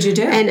what did you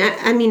do? And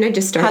I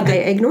just start. I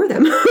ignore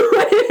them.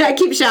 I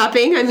keep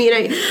shopping. I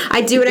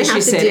do what I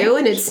have to do,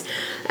 and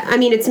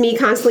it's me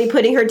constantly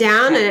putting her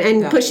down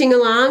and pushing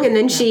along, and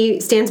then she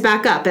stands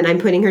back up, and I'm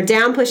putting her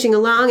down, pushing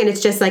along, and it's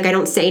just like I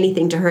don't say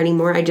anything to her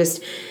anymore.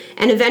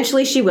 And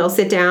eventually she will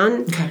sit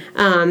down,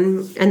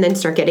 and then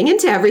start getting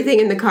into everything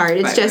in the cart.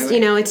 It's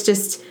it's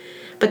just,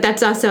 but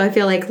that's also, I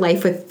feel like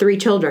life with 3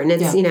 children.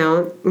 It's,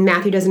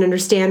 Matthew doesn't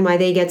understand why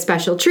they get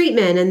special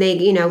treatment, and they,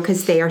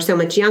 because they are so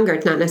much younger.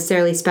 It's not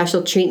necessarily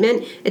special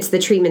treatment. It's the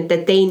treatment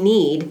that they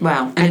need.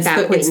 Wow. And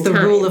it's the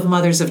rule of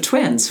mothers of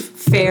twins.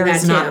 Fair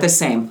is not the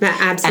same.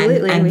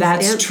 Absolutely. And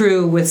that's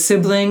true with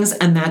siblings,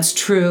 and that's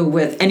true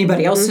with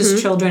anybody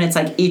else's children. It's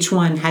like each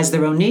one has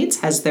their own needs,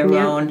 has their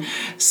own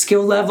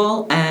skill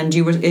level, and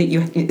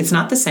it's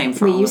not the same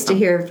for all of them. We used to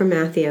hear from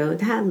Matthew,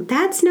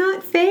 that's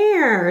not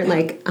fair,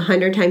 like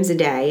 100 times a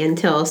day,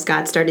 until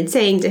Scott started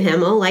saying to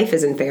him, oh, life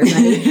isn't fair,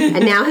 buddy.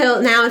 And now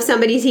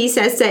if he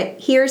says that,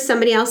 hears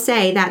somebody else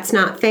say that's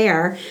not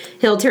fair,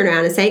 he'll turn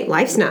around and say,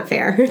 life's not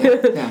fair.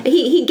 Yeah.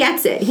 He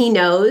gets it. He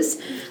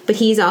knows, but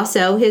he's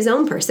also his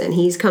own person.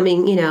 He's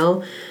coming,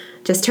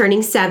 just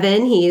turning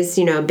 7. He's,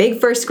 a big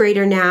first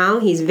grader now.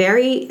 He's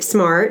very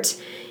smart.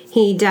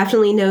 He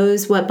definitely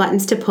knows what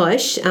buttons to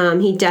push.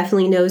 He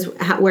definitely knows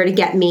where to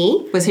get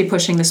me. Was he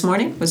pushing this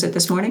morning? Was it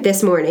this morning?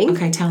 This morning.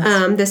 Okay, tell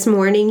us. This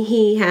morning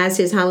he has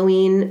his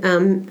Halloween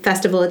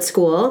festival at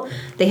school.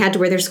 They had to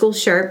wear their school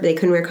shirt. They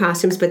couldn't wear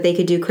costumes, but they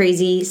could do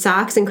crazy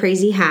socks and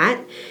crazy hat.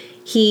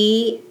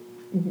 He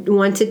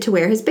wanted to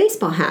wear his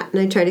baseball hat,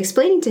 and I tried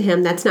explaining to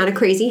him that's not a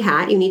crazy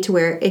hat. You need to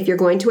wear, if you're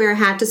going to wear a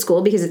hat to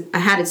school, because a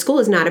hat at school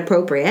is not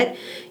appropriate,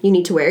 you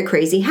need to wear a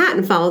crazy hat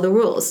and follow the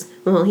rules.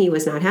 Well, he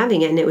was not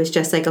having it, and it was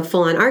just like a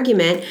full-on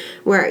argument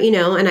where,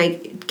 and I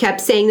kept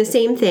saying the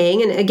same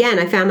thing, and again,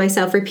 I found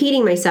myself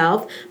repeating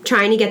myself,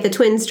 trying to get the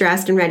twins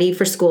dressed and ready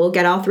for school,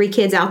 get all 3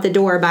 kids out the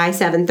door by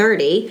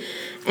 7:30,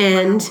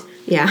 and... Wow.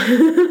 Yeah.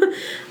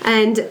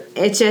 And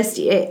it's just,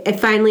 it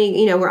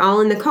finally, we're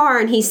all in the car,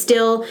 and he's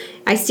still,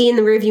 I see in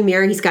the rearview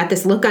mirror, he's got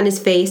this look on his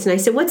face, and I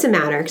said, what's the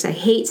matter? Because I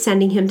hate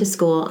sending him to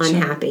school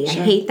unhappy.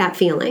 Sure. I hate that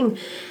feeling.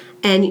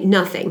 And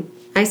nothing.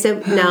 I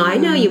said, no, I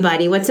know you,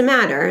 buddy. What's the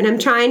matter? And I'm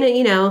trying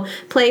to,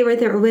 play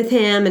with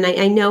him, and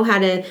I know how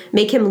to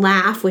make him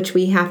laugh, which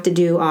we have to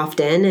do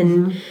often.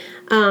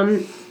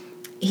 And,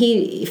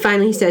 he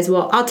finally says,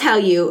 well, I'll tell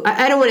you.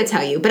 I don't want to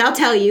tell you, but I'll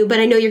tell you, but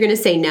I know you're going to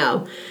say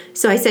no.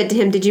 So I said to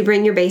him, did you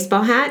bring your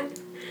baseball hat?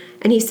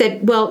 And he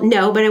said, well,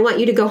 no, but I want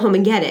you to go home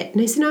and get it.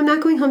 And I said, no, I'm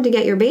not going home to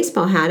get your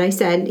baseball hat. I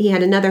said he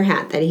had another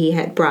hat that he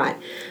had brought.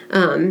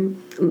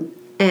 And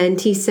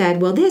And he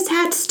said, well, this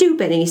hat's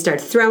stupid. And he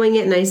started throwing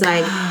it. And I was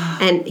like,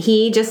 and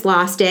he just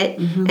lost it.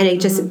 And it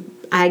just,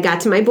 I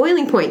got to my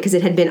boiling point because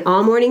it had been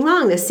all morning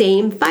long, the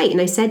same fight. And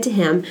I said to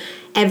him,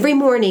 every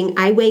morning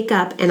I wake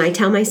up and I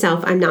tell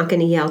myself I'm not going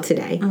to yell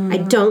today. I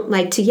don't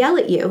like to yell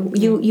at you.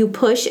 You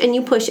push and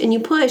you push and you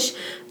push.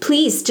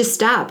 Please just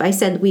stop. I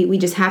said, we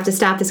just have to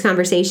stop this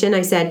conversation.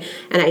 I said,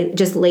 and I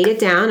just laid it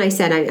down. I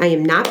said, I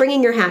am not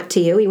bringing your hat to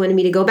you. He wanted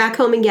me to go back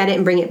home and get it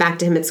and bring it back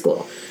to him at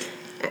school.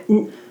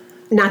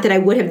 Not that I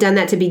would have done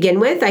that to begin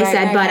with. I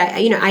said, but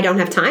I don't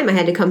have time. I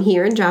had to come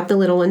here and drop the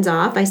little ones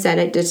off. I said,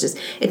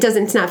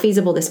 it's not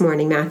feasible this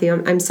morning, Matthew.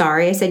 I'm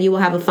sorry. I said, you will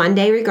have a fun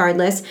day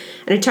regardless.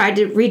 And I tried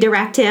to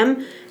redirect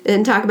him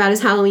and talk about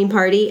his Halloween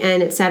party.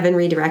 And at 7,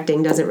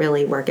 redirecting doesn't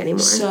really work anymore.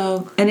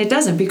 So, and it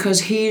doesn't,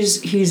 because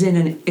he's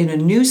in a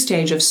new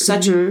stage of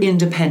such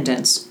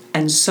independence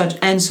and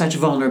such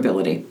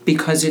vulnerability,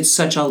 because it's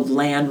such a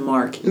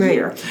landmark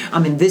year. I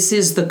mean, this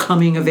is the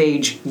coming of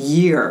age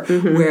year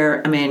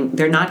where, I mean,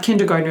 they're not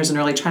kindergartners and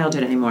early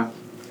childhood anymore.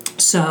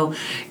 So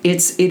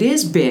it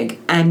is big.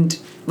 And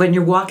when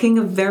you're walking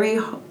a very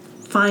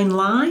fine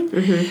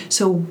line,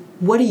 so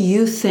what do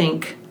you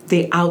think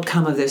the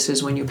outcome of this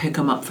is when you pick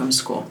him up from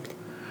school?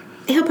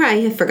 He'll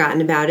probably have forgotten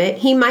about it.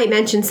 He might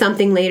mention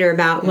something later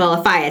about, well,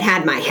 if I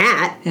had my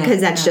hat, because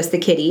that's just the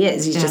kid he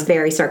is. He's just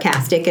very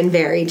sarcastic and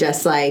very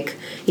just like,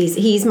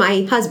 he's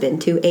my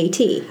husband to a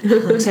T.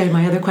 So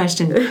my other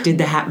question, did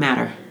the hat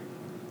matter?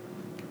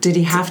 Did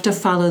he have to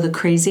follow the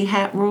crazy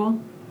hat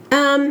rule?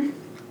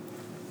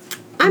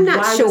 I'm not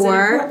Why sure. Was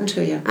it important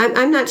to you?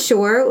 I'm not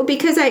sure,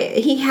 because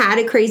he had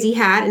a crazy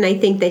hat, and I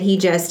think that he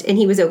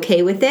was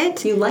okay with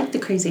it. You liked the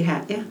crazy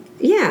hat, yeah.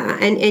 Yeah,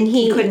 and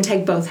he couldn't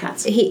take both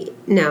hats.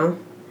 No.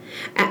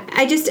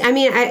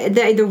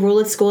 The rule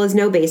at school is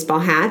no baseball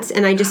hats,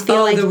 and I just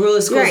feel like the rule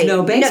at school is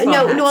no baseball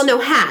hats. No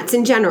hats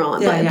in general.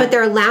 But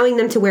they're allowing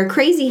them to wear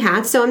crazy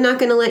hats, so I'm not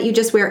going to let you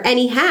just wear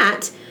any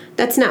hat.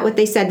 That's not what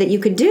they said that you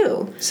could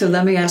do. So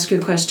let me ask you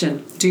a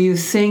question. Do you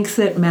think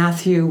that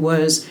Matthew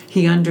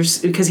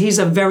because he's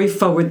a very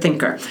forward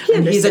thinker,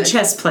 and he's a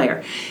chess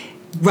player.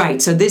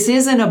 Right, so this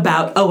isn't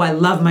about, I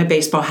love my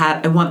baseball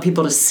hat, I want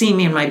people to see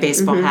me in my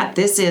baseball hat.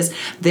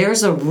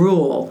 There's a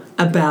rule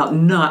about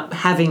not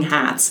having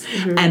hats,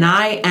 and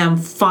I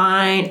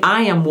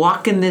am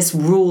walking this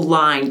rule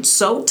line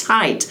so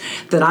tight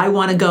that I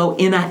want to go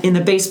in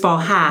a baseball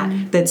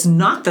hat that's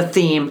not the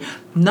theme,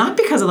 not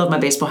because I love my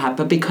baseball hat,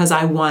 but because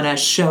I want to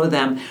show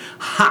them,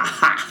 ha,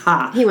 ha,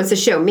 ha. He wants to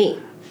show me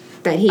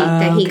that he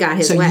got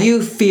his way. So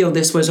you feel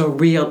this was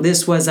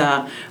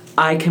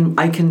I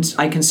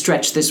can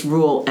stretch this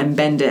rule and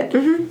bend it.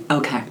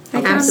 Okay.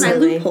 I found my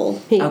loophole.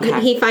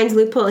 He finds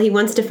loophole. He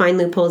wants to find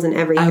loopholes in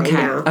everything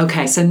now.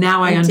 Okay. So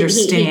now I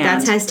understand.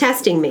 That's his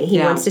testing me. He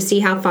wants to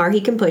see how far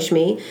he can push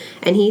me,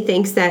 and he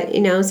thinks that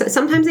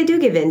sometimes I do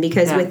give in,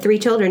 because with 3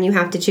 children you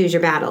have to choose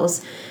your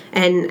battles,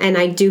 and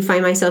I do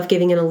find myself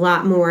giving in a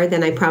lot more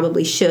than I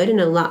probably should,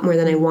 and a lot more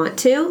than I want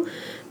to,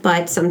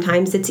 but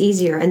sometimes it's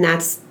easier, and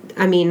it's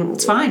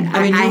fine.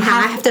 I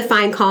have to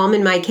find calm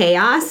in my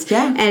chaos.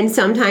 Yeah. And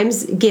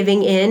sometimes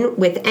giving in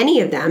with any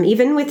of them,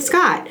 even with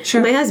Scott,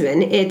 my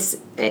husband,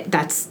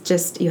 that's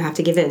just, you have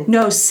to give in.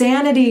 No,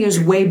 sanity is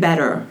way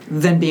better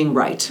than being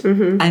right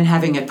and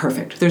having it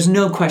perfect. There's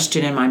no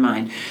question in my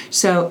mind.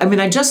 So,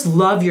 I just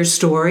love your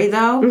story,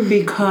 though,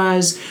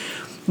 because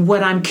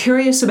what I'm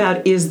curious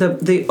about is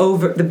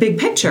the big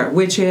picture,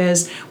 which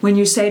is when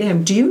you say to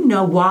him, do you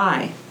know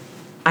why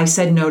I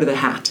said no to the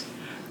hat?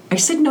 I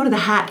said no to the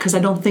hat because I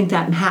don't think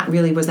that hat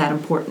really was that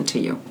important to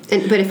you.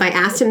 But if I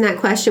asked him that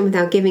question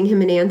without giving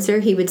him an answer,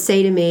 he would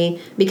say to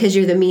me, because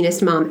you're the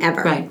meanest mom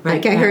ever.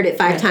 Right. I heard it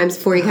 5 times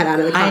before he got out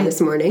of the car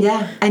this morning.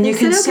 Yeah. And you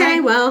can say,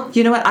 okay, well,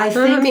 you know what, I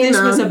think this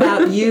was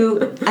about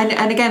you.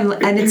 And again,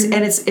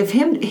 it's if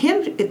him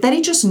that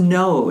he just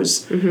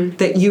knows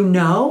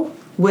that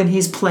when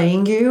he's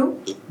playing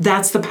you,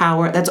 that's the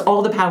power. That's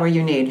all the power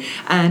you need.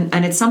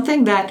 And it's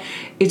something that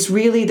it's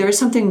really, there's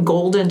something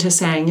golden to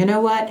saying, you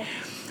know what,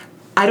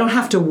 I don't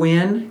have to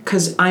win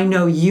because I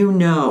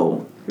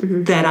know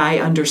that I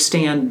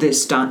understand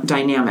this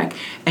dynamic.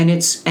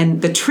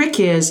 And the trick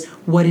is,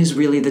 what is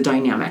really the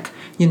dynamic?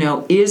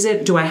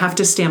 Do I have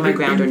to stand my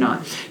ground or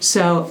not?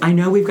 So I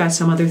know we've got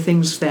some other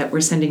things that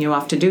we're sending you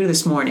off to do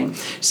this morning.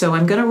 So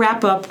I'm going to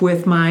wrap up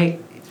with my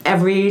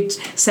every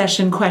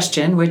session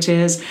question, which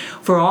is,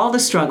 for all the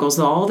struggles,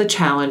 all the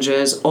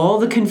challenges, all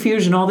the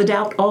confusion, all the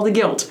doubt, all the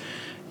guilt,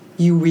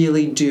 you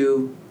really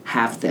do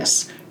have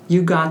this.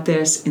 You got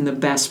this in the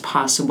best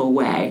possible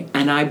way.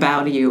 And I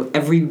bow to you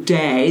every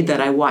day that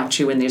I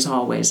watch you in these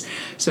hallways.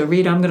 So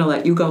Rita, I'm going to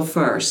let you go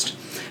first.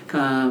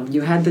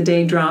 You had the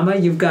day drama.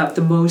 You've got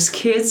the most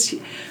kids.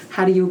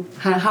 How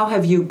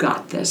have you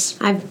got this?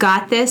 I've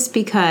got this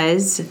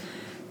because,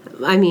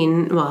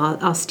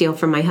 I'll steal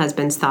from my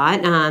husband's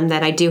thought,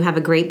 that I do have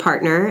a great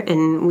partner,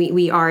 and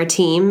we are a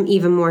team,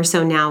 even more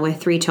so now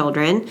with 3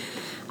 children.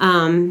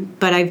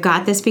 But I've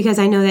got this because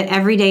I know that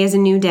every day is a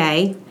new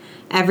day.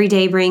 every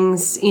day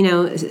brings,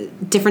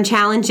 different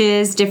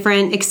challenges,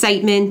 different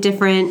excitement,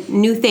 different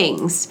new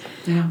things.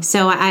 Yeah.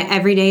 So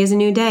every day is a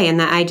new day, and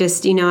that I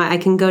just, I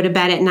can go to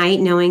bed at night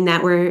knowing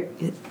that we're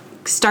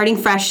starting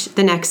fresh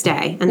the next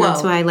day, and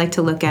that's what I like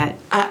to look at.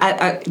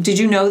 Did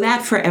you know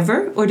that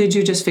forever, or did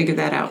you just figure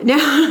that out? No.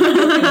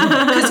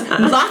 Because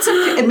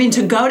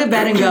to go to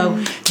bed and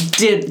go,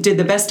 did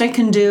the best I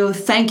can do.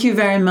 Thank you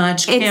very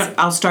much.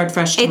 I'll start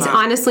fresh tomorrow. It's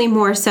honestly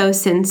more so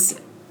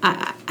since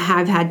I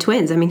have had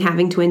twins. I mean,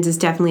 having twins is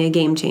definitely a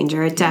game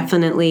changer. It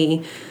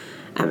definitely,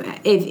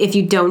 if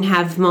you don't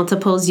have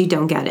multiples, you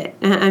don't get it.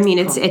 I mean,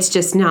 it's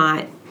just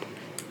not.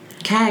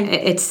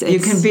 Okay. It's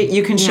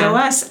you can show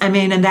us. I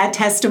mean, and that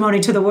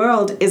testimony to the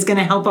world is going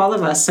to help all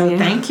of us. So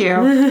thank you.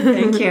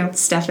 Thank you.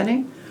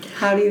 Stephanie,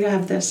 how do you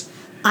have this?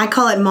 I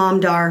call it Mom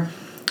Dar.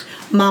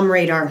 Mom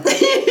Radar.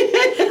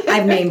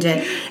 I've named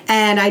it.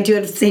 And I do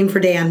it the same for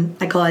Dan.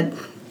 I call it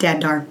Dad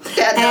Dar.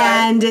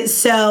 And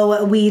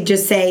so we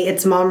just say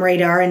it's Mom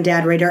Radar and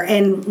Dad Radar.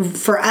 And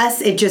for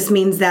us, it just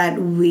means that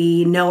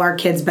we know our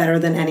kids better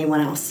than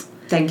anyone else.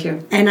 Thank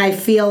you. And I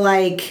feel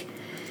like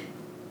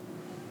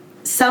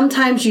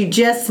sometimes you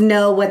just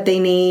know what they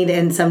need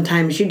and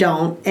sometimes you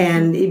don't,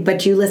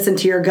 but you listen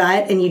to your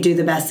gut and you do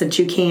the best that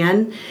you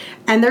can.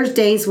 And there's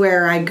days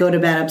where I go to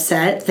bed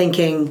upset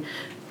thinking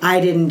I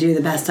didn't do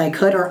the best I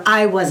could, or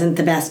I wasn't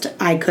the best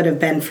I could have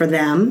been for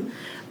them.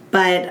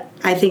 But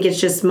I think it's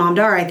just Mom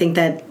Dar. I think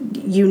that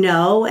you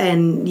know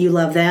and you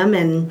love them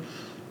and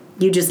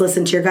you just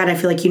listen to your gut. I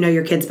feel like you know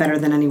your kids better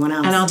than anyone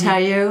else. And I'll tell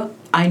you,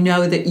 I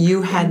know that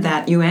you had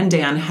that, you and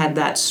Dan had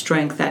that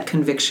strength, that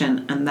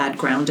conviction, and that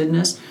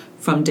groundedness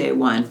from day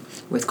one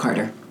with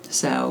Carter.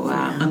 So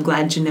I'm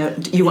glad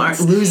you aren't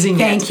losing it.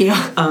 Thank you.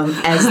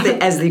 As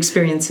the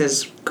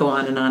experiences go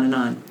on and on and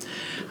on.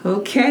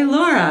 Okay,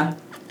 Laura.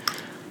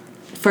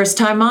 First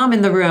time mom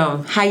in the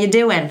room. How you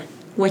doing?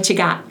 What you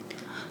got?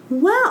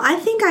 Well, I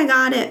think I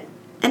got it.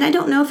 And I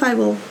don't know if I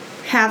will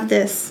have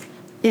this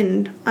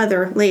in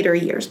other later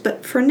years.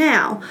 But for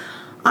now,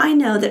 I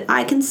know that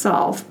I can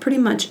solve pretty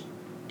much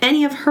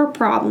any of her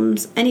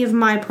problems, any of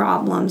my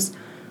problems,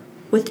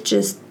 with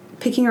just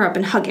picking her up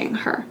and hugging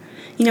her.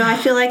 I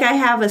feel like I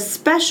have a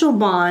special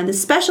bond, a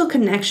special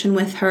connection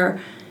with her.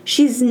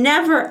 She's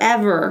never,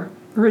 ever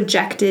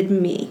rejected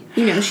me.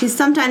 She's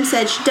sometimes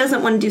said she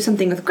doesn't want to do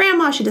something with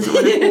Grandma. She doesn't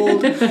want to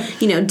hold,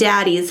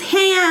 Daddy's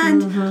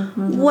hand,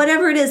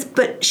 whatever it is.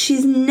 But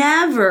she's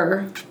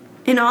never,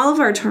 in all of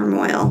our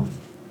turmoil,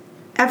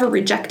 ever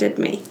rejected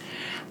me.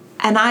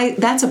 And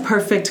that's a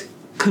perfect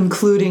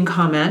concluding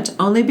comment,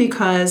 only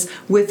because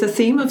with the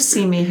theme of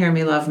See Me, Hear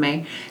Me, Love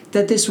Me,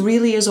 that this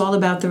really is all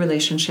about the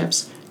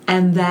relationships.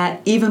 And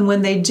that even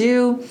when they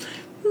do,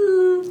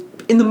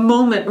 in the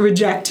moment,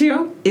 reject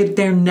you,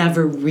 they're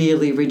never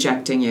really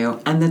rejecting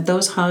you. And that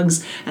those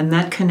hugs and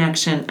that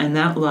connection and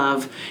that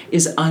love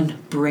is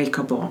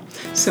unbreakable.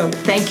 So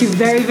thank you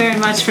very, very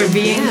much for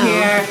being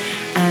here.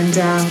 And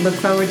look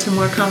forward to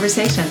more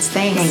conversations.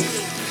 Thanks.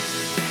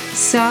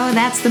 So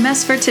that's the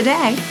mess for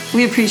today.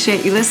 We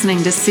appreciate you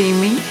listening to See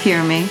Me,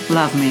 Hear Me,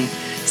 Love Me.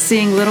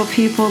 Seeing little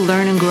people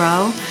learn and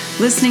grow,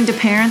 listening to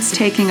parents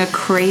taking a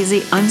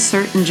crazy,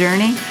 uncertain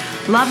journey,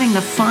 loving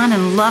the fun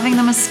and loving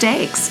the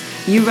mistakes.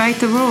 You write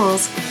the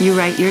rules, you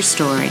write your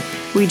story.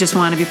 We just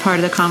want to be part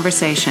of the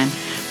conversation.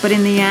 But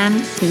in the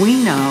end, we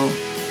know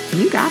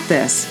you got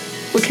this.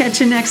 We'll catch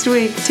you next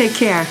week. Take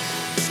care.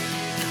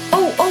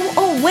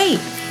 Oh,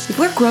 wait.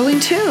 We're growing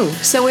too.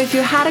 So if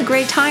you had a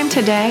great time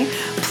today,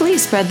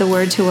 please spread the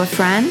word to a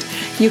friend.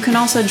 You can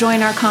also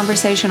join our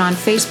conversation on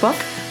Facebook.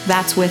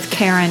 That's with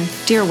Karen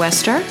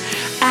Deerwester.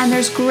 And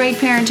there's great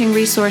parenting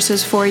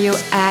resources for you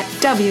at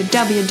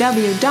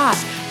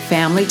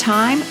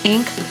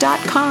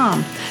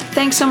www.familytimeinc.com.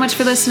 Thanks so much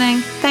for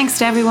listening. Thanks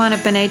to everyone at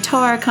B'nai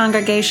Torah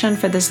Congregation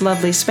for this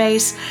lovely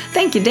space.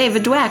 Thank you,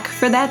 David Dweck,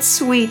 for that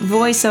sweet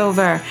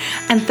voiceover.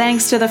 And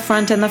thanks to The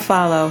Front and the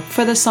Follow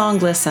for the song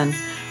Listen.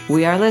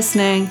 We are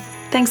listening.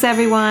 Thanks,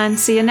 everyone.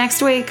 See you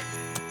next week.